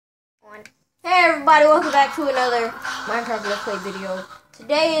Hey everybody, welcome back to another Minecraft Let's Play video.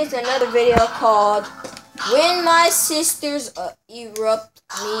 Today is another video called When My Sisters Erupt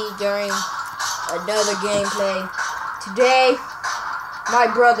Me During Another Gameplay. Today, my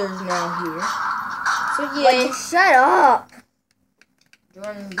brother's now here. So yeah. Like, shut up.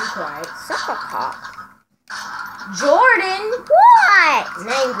 Jordan, be quiet. Shut the fuck. Jordan! What?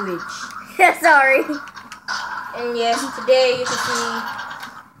 Language. Sorry. And yes, today you can see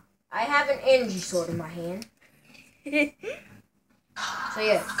I have an energy sword in my hand. So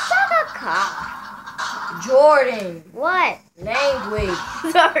yeah. Shut the cock. Jordan. What? Language.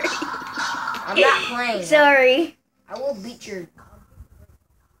 Sorry. I'm not playing. Sorry. I will beat your...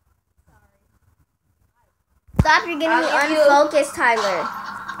 Stop, you're getting me unfocused, Tyler.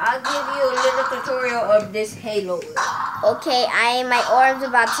 I'll give you a little tutorial of this Halo. Okay, my orb's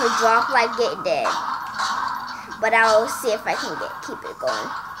about to drop like it did. But I'll see if I can keep it going.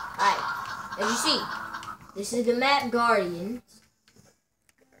 Alright, as you see, this is the map Guardians.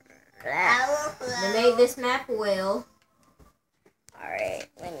 They made this map well. Alright,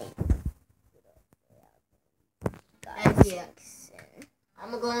 let me... And yeah, I'm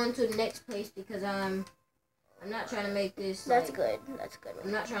gonna go into the next place because I'm not trying to make this. That's good. That's good.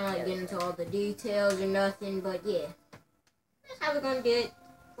 I'm not trying to get into all the details or nothing, but yeah, that's how we're gonna get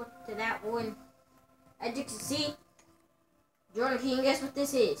to that one. As you can see, Jordan, can you guess what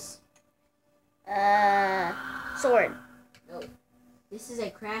this is? Sword. No, this is a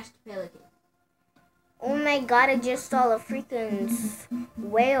crashed pelican. Oh my god, I just saw a freaking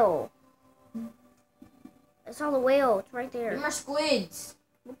whale. I saw the whale. It's right there. Them are squids.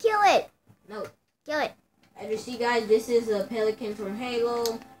 We'll kill it. No. Kill it. As you see, guys, this is a pelican from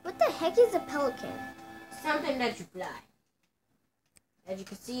Halo. What the heck is a pelican? Something that you fly. As you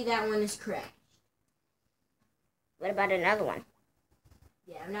can see, that one is crashed. What about another one?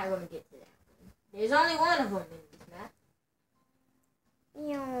 Yeah, I'm not going to get to that one. There's only one of them in this map.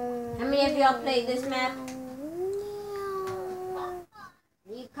 How many of y'all played this map?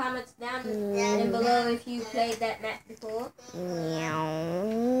 Leave comments down below if you played that map before. Raise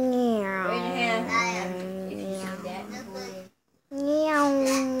your hand if you seen that before.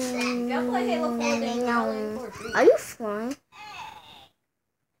 If y'all play Halo 4, then you Are you flying?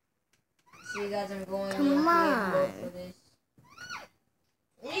 See, guys, I'm going Come on. for this.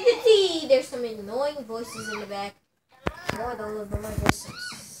 And you can see there's some annoying voices in the back. More those of them are just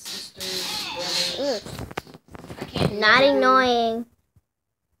sisters, brothers. I can't Not annoying.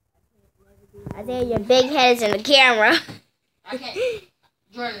 I think your big head is in the camera. I can't.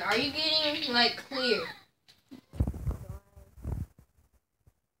 Jordan, are you getting like clear?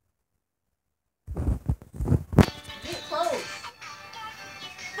 Get close.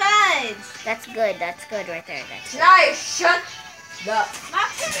 Fudge. That's good. That's good right there. That's good. Shania, shut up. My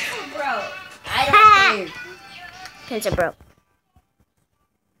pencil broke. I don't care. Pencil broke.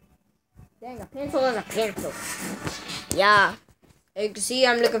 Dang, a pencil is a pencil. Yeah. As you can see,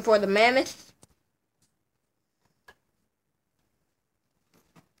 I'm looking for the mammoth.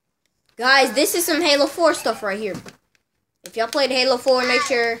 Guys, this is some Halo 4 stuff right here. If y'all played Halo 4, make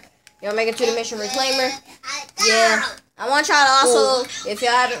sure y'all make it to the mission reclaimer. Yeah. I want y'all to also, if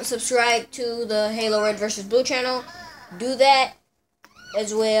y'all haven't subscribed to the Halo Red vs. Blue channel, do that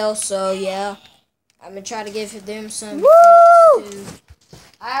as well. So, yeah. I'm going to try to give them some. Woo!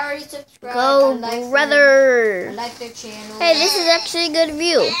 I already subscribed. Go, brother. I like their channel. Hey, this is actually a good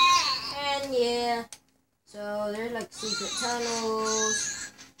view. And, yeah. So, there's like secret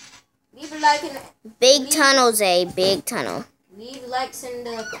tunnels. Leave a like in the... Big tunnels, big tunnel. Leave likes in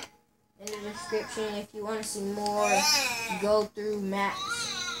the description if you want to see more go through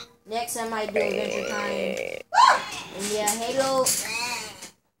maps. Next I might do Adventure Time. And yeah, Halo,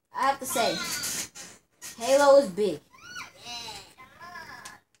 I have to say, Halo is big.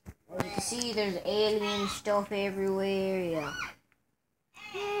 As you can see, there's alien stuff everywhere, yeah.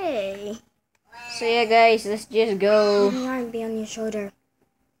 Hey. So yeah guys, let's just go. Let me arm be on your shoulder.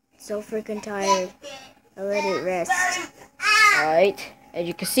 So freaking tired. I let it rest. Alright, as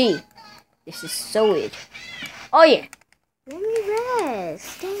you can see, this is so weird. Oh yeah. Let me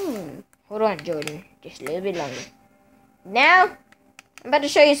rest. Dang. Hold on, Jordan. Just a little bit longer. Now, I'm about to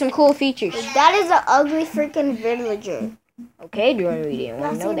show you some cool features. That is an ugly freaking villager. Okay, Jordan, we didn't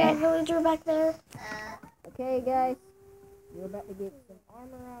want to know that. Villager back there? Okay, guys. We're about to get some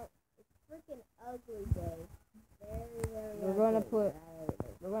armor out. It's freaking ugly, guys. We're gonna put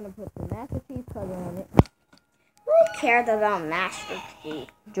the Master Chief cover on it. Who cares about Master Chief?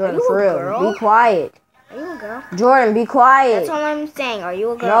 Jordan, Are you for a real, girl? be quiet. Are you a girl? Jordan, be quiet. That's all I'm saying. Are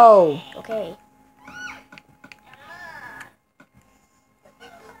you a girl? No. Okay.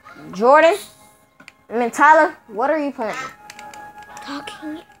 Jordan? Tyler, what are you playing?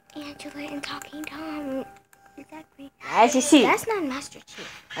 Talking Angela and Talking Tom. Exactly. Master Chief. That's not Master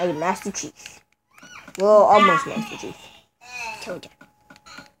Chief. Hey, Master Chief. Well, almost Master Chief. Told you.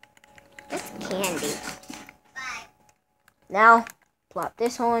 That's candy. Now, plop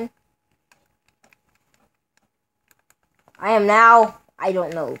this on. I am now, I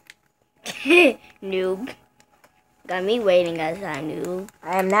don't know. Noob. Got me waiting as a noob.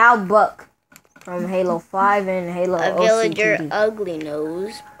 I am now Buck from Halo 5 and Halo A villager ugly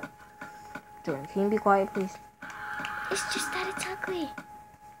nose. Jordan, can you be quiet, please? It's just that it's ugly.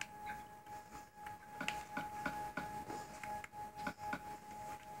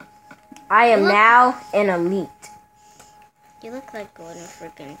 I am now an elite. You look like Golden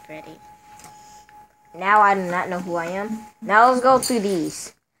freaking Freddy. Now I do not know who I am. Now let's go through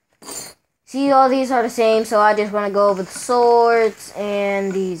these. See, all these are the same, so I just want to go over the swords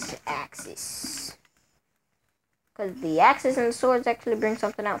and these axes. Because the axes and the swords actually bring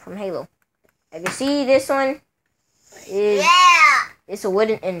something out from Halo. I can see this one is it's a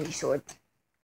wooden energy sword.